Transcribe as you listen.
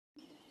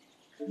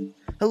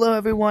Hello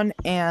everyone,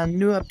 and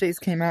new updates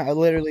came out. I've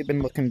literally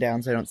been looking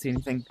down so I don't see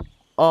anything.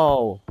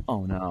 Oh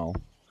no.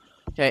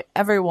 Okay,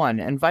 everyone,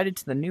 invited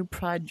to the new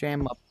Pride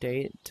Jam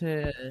update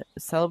to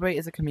celebrate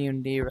as a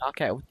community,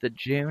 rock out with the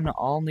June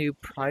all-new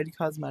Pride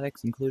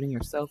cosmetics, including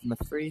yourself and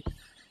the free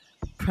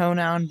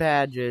pronoun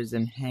badges,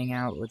 and hang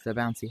out with the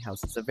bouncy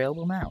houses.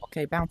 Available now.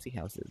 Okay, bouncy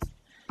houses.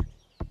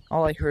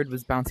 All I heard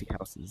was bouncy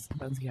houses.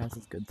 Bouncy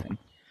houses, good thing.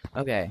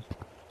 Okay.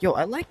 Yo,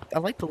 I like the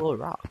little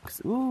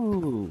rocks.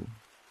 Ooh.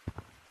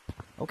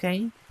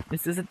 Okay,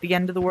 this isn't the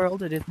end of the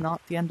world. It is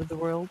not the end of the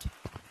world.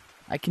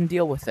 I can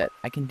deal with it.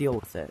 I can deal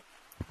with it.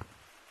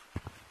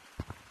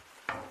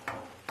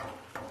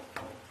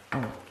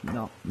 Oh,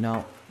 no,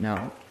 no,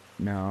 no,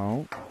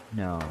 no,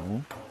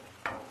 no.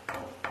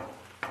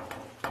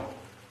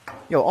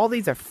 Yo, all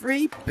these are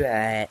free,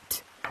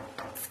 bet.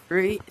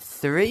 Three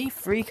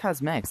free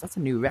cosmetics. That's a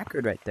new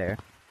record right there.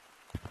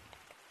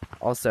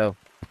 Also,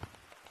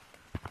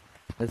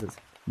 this is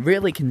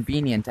really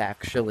convenient,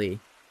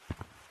 actually.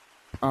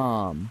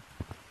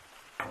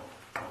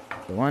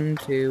 1,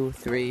 2,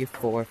 3,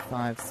 4,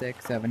 5,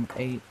 6, 7,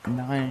 8,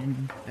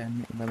 9,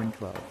 10, 11,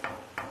 12.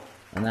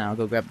 And then I'll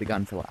go grab the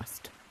gun for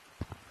last.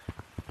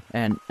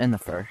 And the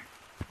fur.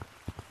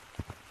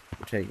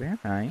 Teddy bear,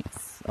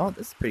 nice. Oh,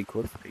 this is pretty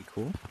cool. This is pretty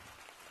cool.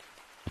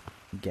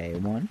 Gay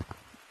one.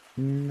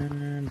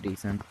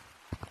 Decent.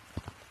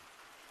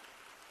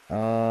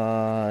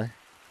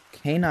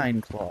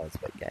 Canine claws,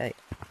 but gay.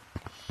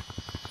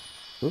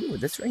 Ooh,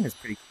 this ring is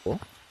pretty cool.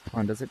 Hold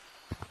on, does it?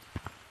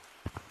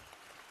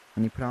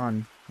 When you put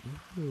on.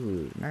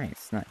 Ooh,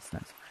 nice, nice,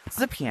 nice. Is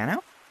this a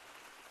piano?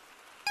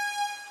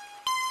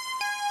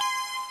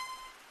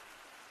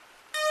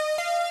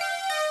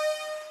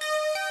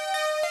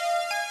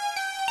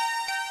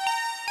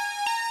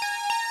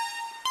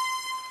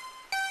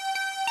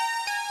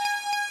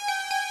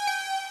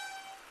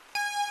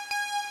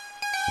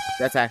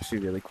 That's actually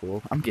really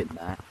cool. I'm getting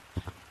that.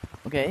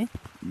 Okay.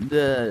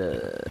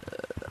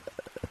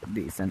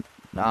 Decent.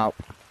 No.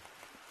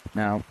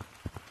 No.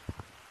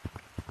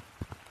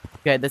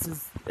 Okay, this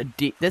is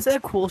a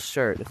cool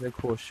shirt. This is a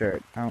cool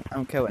shirt. I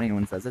don't care what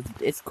anyone says.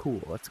 It's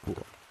cool. It's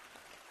cool.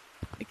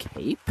 A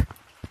cape?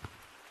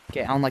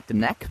 Okay, I don't like the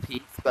neck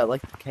piece, but I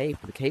like the cape.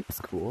 The cape's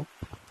cool.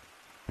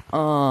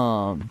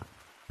 I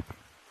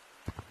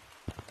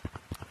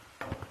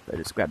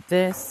just grab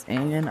this,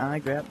 and I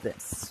grab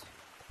this.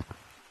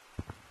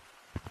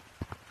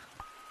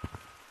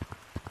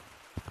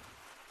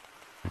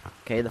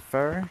 Okay, the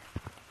fur.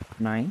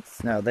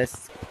 Nice. No,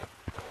 this...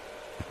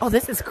 Oh,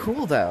 this is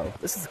cool, though.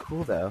 This is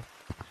cool, though.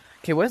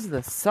 Okay, where's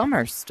the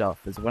summer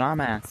stuff is what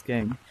I'm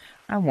asking.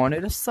 I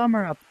wanted a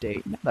summer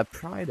update, not a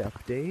Pride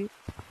update.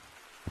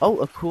 Oh,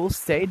 a cool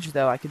stage,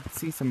 though. I could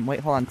see some... Wait,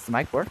 hold on. Does the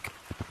mic work?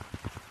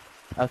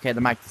 Okay,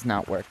 the mic does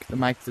not work. The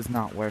mic does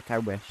not work. I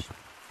wish.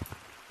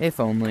 If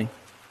only.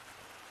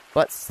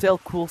 But still,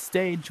 cool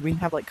stage. We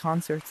have, like,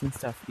 concerts and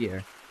stuff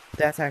here.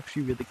 That's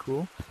actually really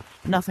cool.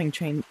 Nothing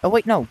changed. Oh,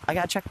 wait, no. I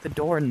gotta check the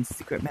door in the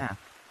secret map.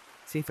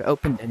 See if it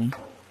opened any.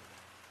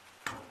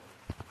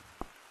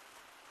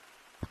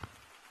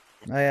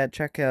 I gotta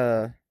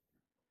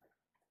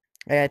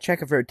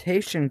check if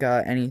rotation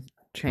got any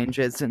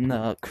changes in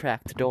the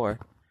cracked door.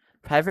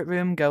 Private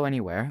room, go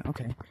anywhere.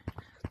 Okay.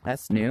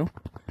 That's new.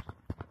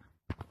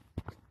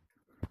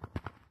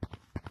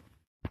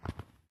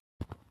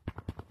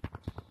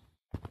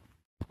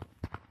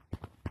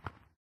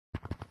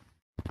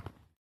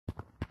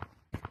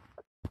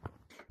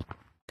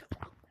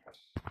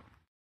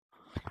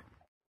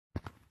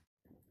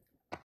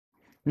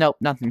 Nope,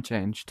 nothing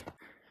changed.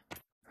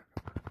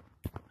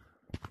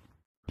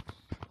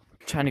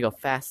 Trying to go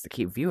fast to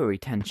keep viewer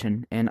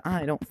retention, and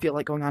I don't feel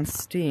like going on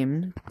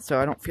Steam, so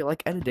I don't feel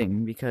like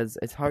editing, because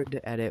it's hard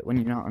to edit when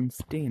you're not on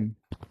Steam.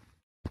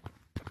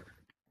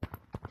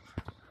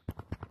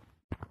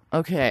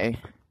 Okay.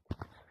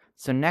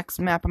 So next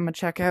map I'm gonna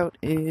check out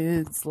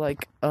is,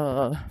 like,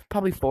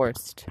 probably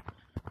Forest.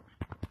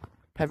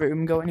 Private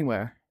room, go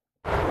anywhere.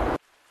 I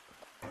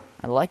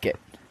like it.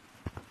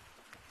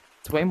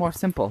 It's way more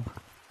simple.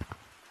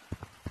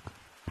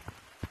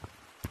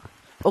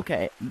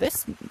 Okay,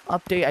 this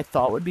update I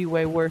thought would be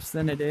way worse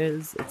than it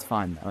is. It's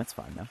fine though, it's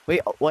fine though.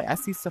 Wait, oh, wait, I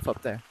see stuff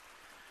up there.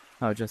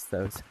 Oh, just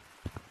those.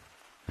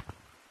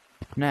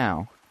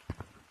 Now.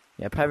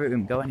 Yeah, private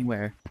room, go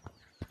anywhere.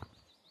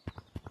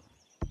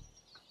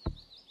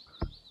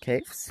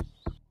 Caves?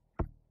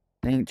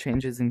 Any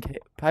changes in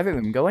private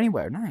room, go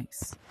anywhere,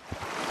 nice.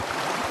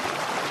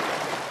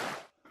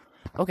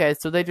 Okay,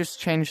 so they just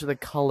changed the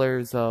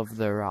colors of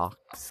the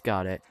rocks,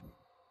 got it.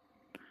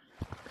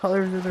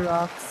 Colors of the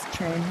rocks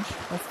change.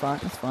 That's fine,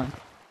 that's fine.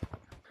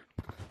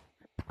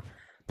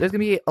 There's gonna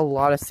be a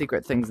lot of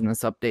secret things in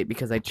this update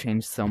because I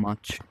changed so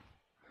much.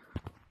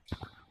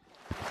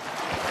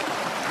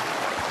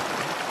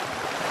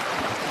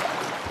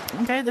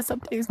 Okay, this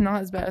update is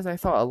not as bad as I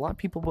thought. A lot of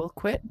people will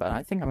quit, but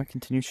I think I'm gonna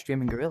continue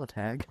streaming Gorilla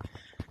Tag.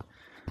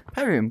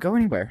 Private room, go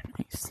anywhere.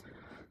 Nice.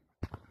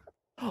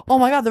 Oh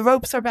my god, the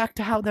ropes are back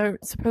to how they're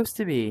supposed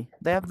to be.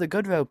 They have the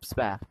good ropes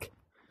back.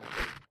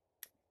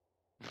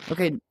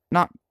 Okay,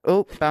 not...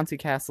 Oh, Bouncy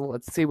Castle.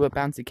 Let's see what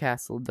Bouncy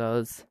Castle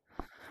does.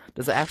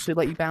 Does it actually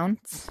let you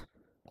bounce?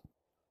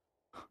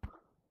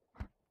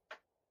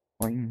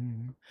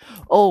 Boing.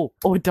 Oh,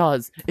 it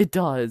does. It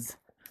does.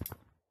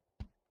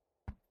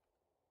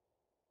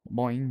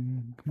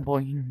 Boing,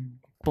 boing,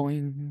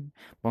 boing,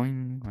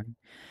 boing, boing.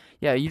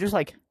 Yeah, you just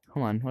like...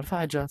 Hold on, what if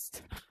I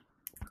just...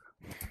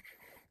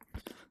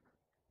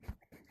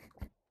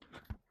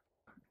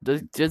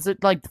 Does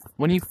it, like,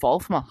 when you fall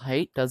from a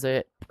height, does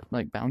it,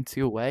 like, bounce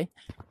you away?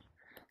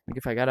 Like,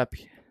 if I got up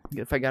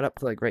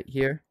to, like, right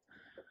here.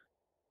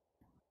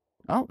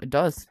 Oh, it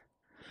does.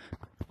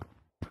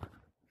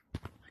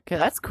 Okay,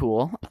 that's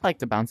cool. I like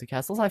the bouncy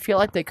castles. I feel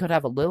like they could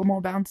have a little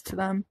more bounce to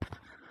them.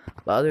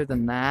 But other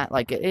than that,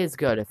 like, it is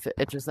good. If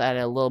it just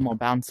added a little more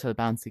bounce to the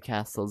bouncy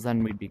castles,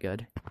 then we'd be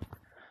good.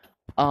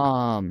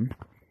 Room,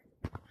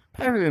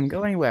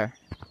 go anywhere.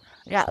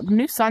 Yeah, the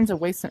new signs are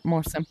way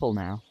more simple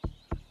now.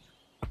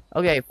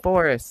 Okay,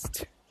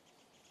 forest.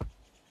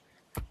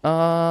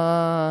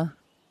 Yeah,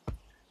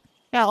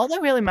 all they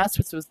really messed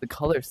with was the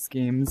color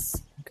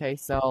schemes. Okay,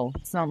 so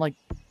it's not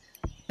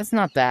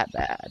that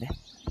bad.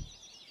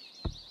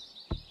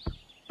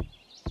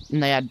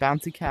 And they had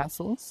bouncy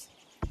castles.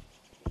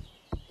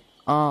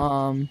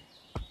 Oh,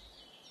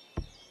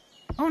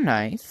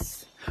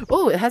 nice.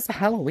 Oh, it has the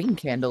Halloween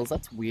candles.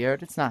 That's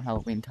weird. It's not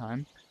Halloween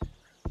time.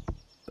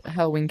 But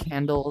Halloween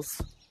candles,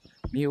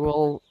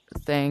 mural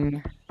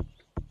thing.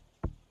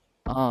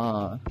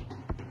 Ooh,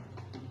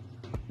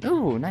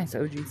 nice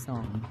OG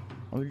song.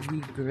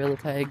 OG Gorilla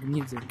Tag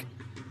music.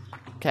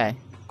 Okay.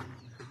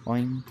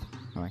 Boing,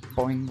 boing,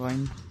 boing,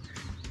 boing.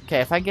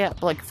 Okay, if I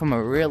get, like, from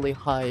a really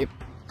high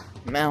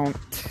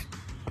mount,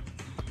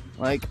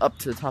 like, up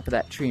to the top of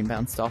that tree and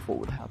bounced off, what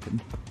would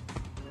happen?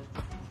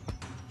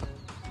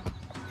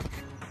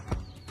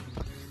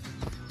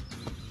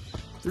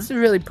 This is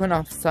really putting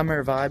off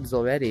summer vibes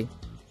already.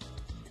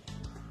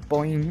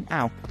 Boing,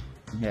 ow.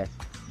 Okay.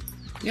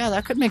 Yeah,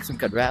 that could make some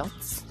good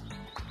routes.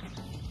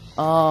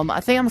 I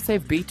think I'm gonna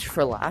save beach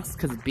for last,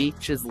 because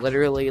beach is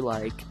literally,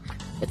 like,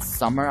 it's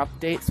summer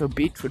update, so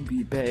beach would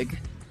be big.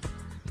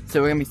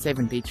 So we're gonna be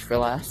saving beach for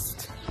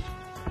last.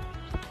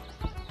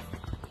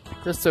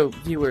 Just so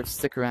viewers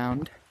stick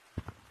around.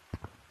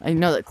 I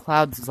know that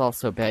clouds is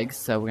also big,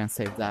 so we're gonna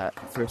save that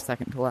for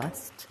second to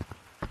last.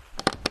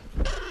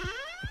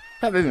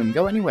 Heavy room,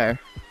 go anywhere.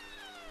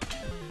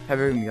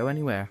 Heavy room, go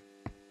anywhere.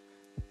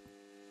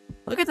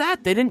 Look at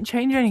that, they didn't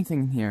change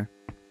anything here.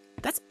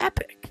 That's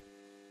epic.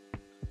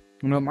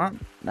 You know,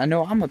 I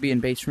know I'm gonna be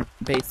in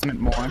basement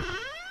more.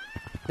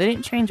 They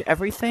didn't change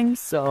everything,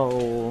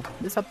 so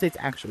this update's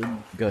actually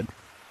good.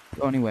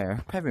 Go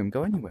anywhere. Heavy room,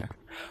 go anywhere.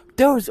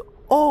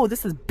 Oh,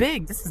 this is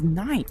big. This is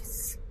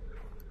nice.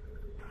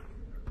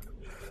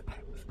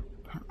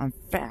 I'm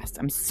fast.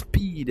 I'm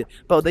speed.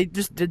 But they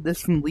just did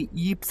this from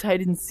Yeep's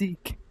Hide and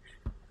Seek.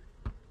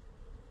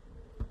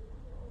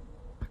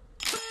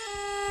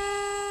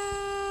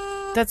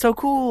 That's so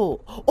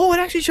cool. Oh, it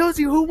actually shows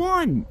you who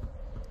won.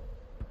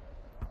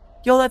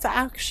 Yo, that's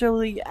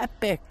actually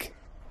epic.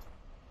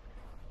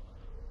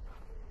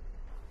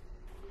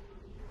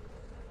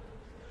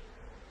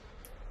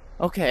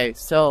 Okay,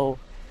 so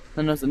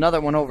then there's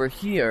another one over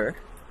here.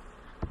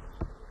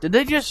 Did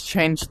they just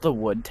change the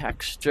wood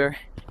texture?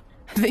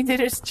 I think they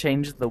just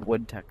changed the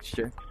wood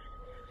texture.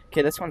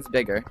 Okay, this one's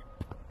bigger.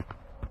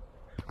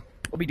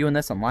 We'll be doing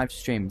this on live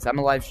streams. I'm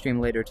a live stream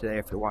later today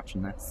if you're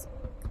watching this.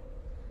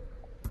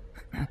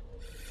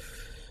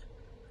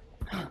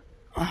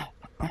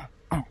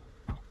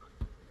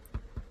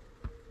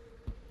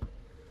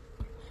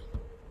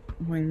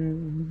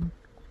 Boing,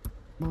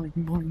 boing,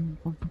 boing,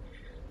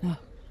 boing.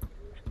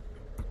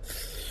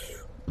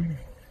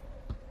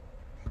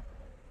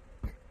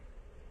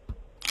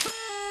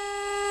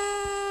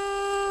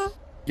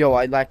 Yo,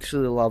 I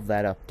actually love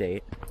that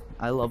update.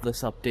 I love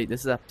this update.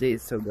 This update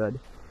is so good.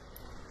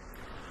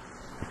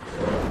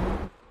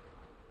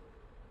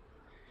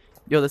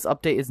 Yo, this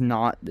update is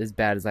not as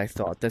bad as I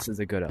thought. This is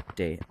a good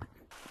update.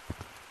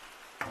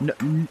 No,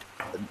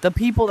 the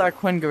people that are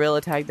Quinn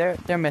Gorilla Tag,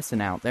 they're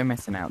missing out. They're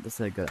missing out. This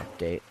is a good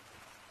update.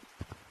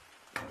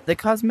 The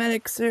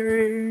cosmetics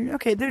are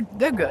okay. They're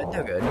good.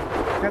 They're good.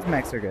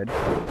 Cosmetics are good.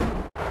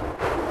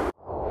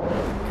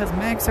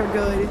 Cosmetics are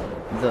good.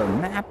 The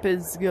map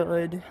is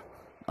good.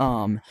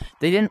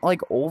 They didn't like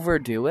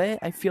overdo it.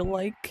 I feel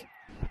like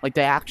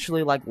they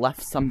actually like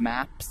left some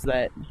maps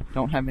that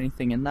don't have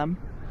anything in them,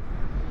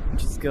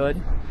 which is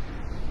good.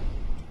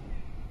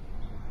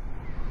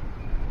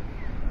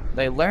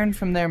 They learned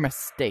from their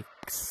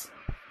mistakes.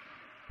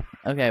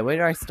 Okay, where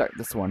do I start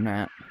this one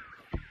at?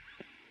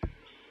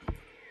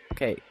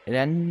 Okay, it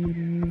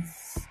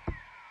ends...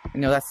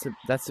 No, that's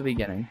the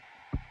beginning.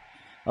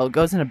 Oh, it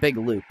goes in a big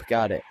loop.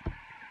 Got it.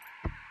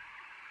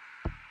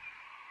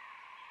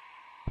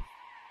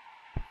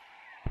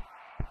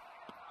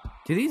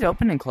 Do these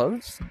open and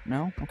close?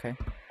 No? Okay.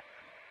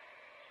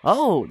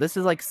 Oh, this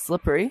is like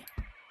slippery.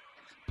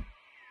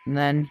 And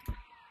then...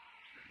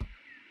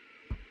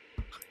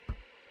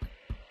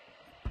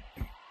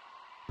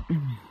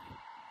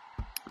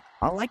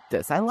 I like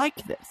this. I like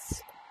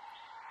this.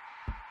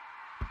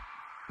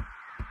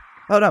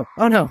 Oh no!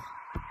 Oh no!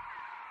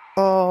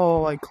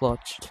 Oh, I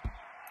clutched.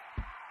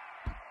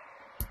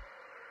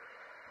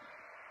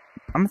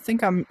 I'm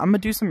gonna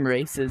do some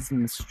races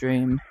in the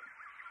stream.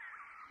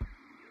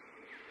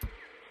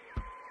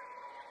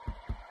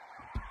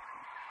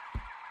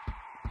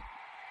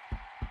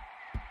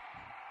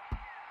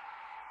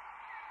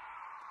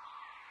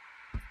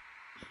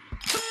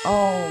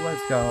 Oh,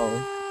 let's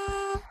go.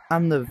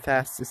 I'm the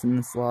fastest in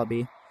this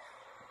lobby.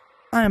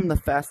 I am the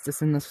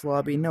fastest in this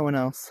lobby, no one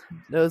else.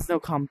 There's no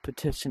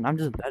competition, I'm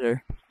just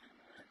better.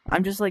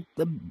 I'm just like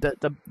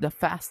the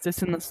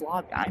fastest in this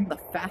lobby. I'm the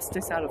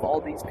fastest out of all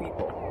these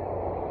people.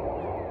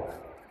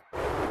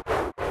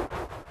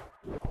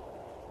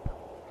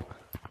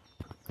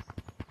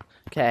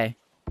 Okay,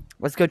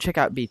 let's go check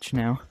out beach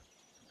now.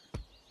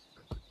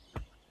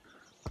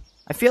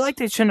 I feel like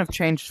they shouldn't have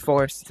changed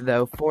forest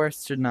though.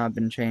 Forest should not have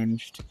been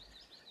changed.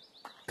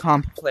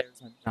 Comp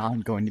players are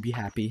not going to be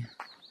happy.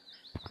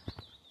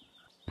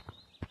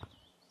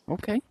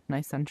 Okay,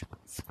 nice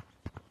entrance.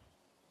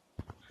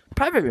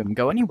 Private room,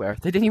 go anywhere.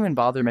 They didn't even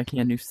bother making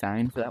a new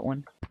sign for that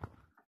one.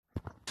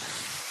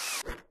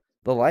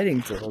 The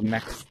lighting's a little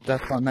mixed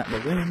up on that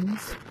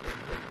balloons.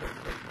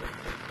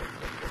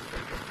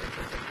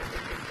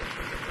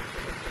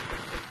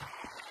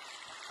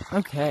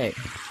 Okay.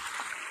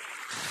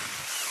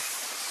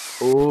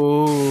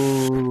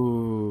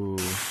 Ooh.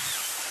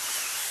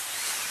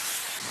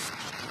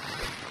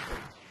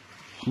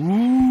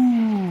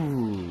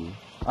 Ooh.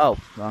 Oh,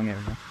 wrong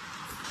area.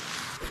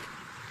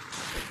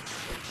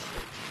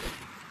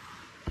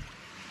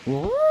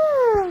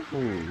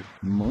 Ooh.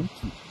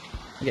 Monkey.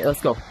 Okay,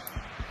 let's go.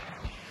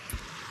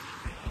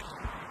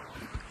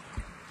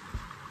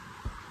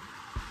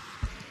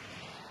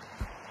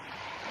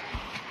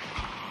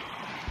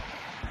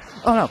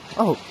 Oh no.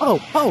 Oh.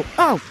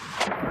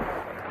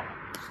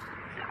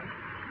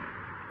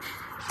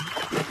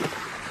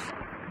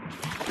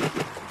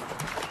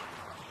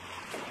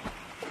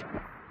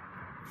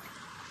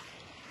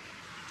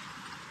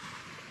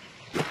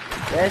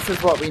 This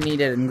is what we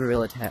needed in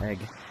Gorilla Tag.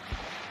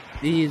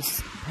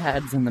 These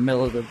pads in the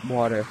middle of the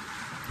water.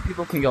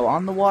 People can go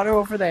on the water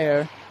over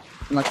there,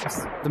 in like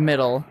the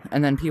middle,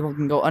 and then people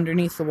can go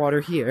underneath the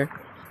water here.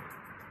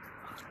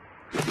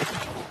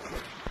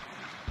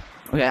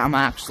 Okay, I'm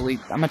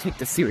gonna take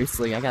this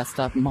seriously. I gotta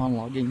stop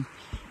monologuing.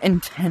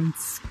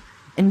 Intense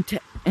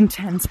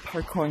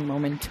parkouring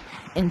moment.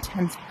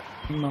 Intense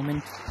parkouring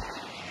moment.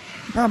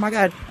 Oh my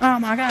god.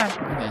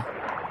 Okay.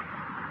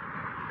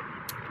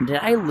 Did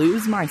I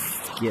lose my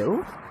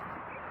skill?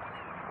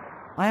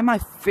 Why am I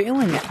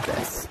failing at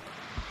this?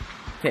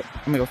 Okay,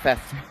 I'm gonna go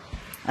faster.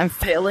 I'm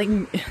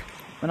failing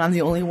when I'm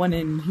the only one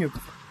in here.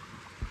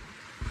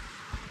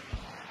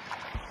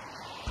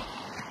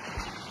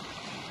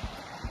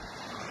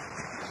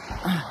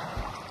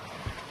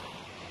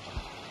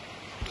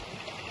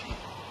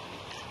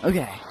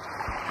 Okay.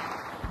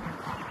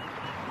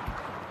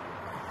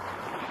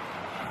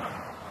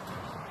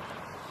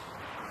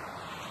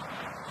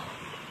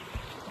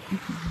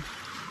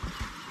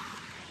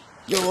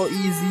 Yo,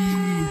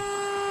 easy.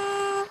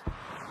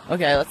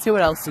 Okay, let's see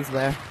what else is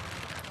there.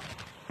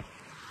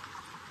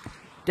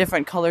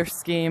 Different color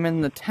scheme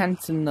in the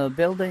tents and the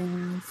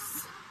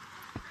buildings.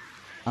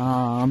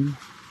 Other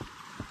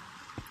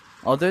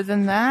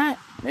than that,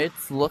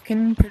 it's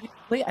looking pretty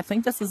complete. I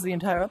think this is the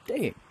entire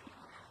update.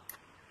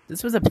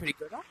 This was a pretty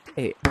good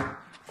update.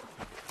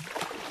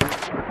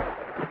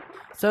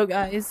 So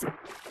guys,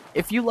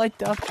 if you liked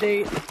the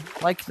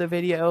update, like the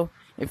video.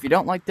 If you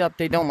don't like the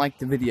update, don't like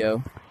the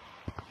video.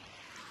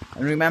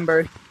 And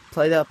remember,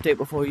 play the update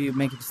before you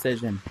make a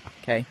decision.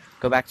 Okay?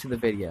 Go back to the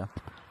video.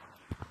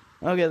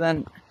 Okay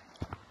then,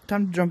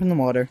 time to jump in the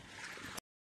water.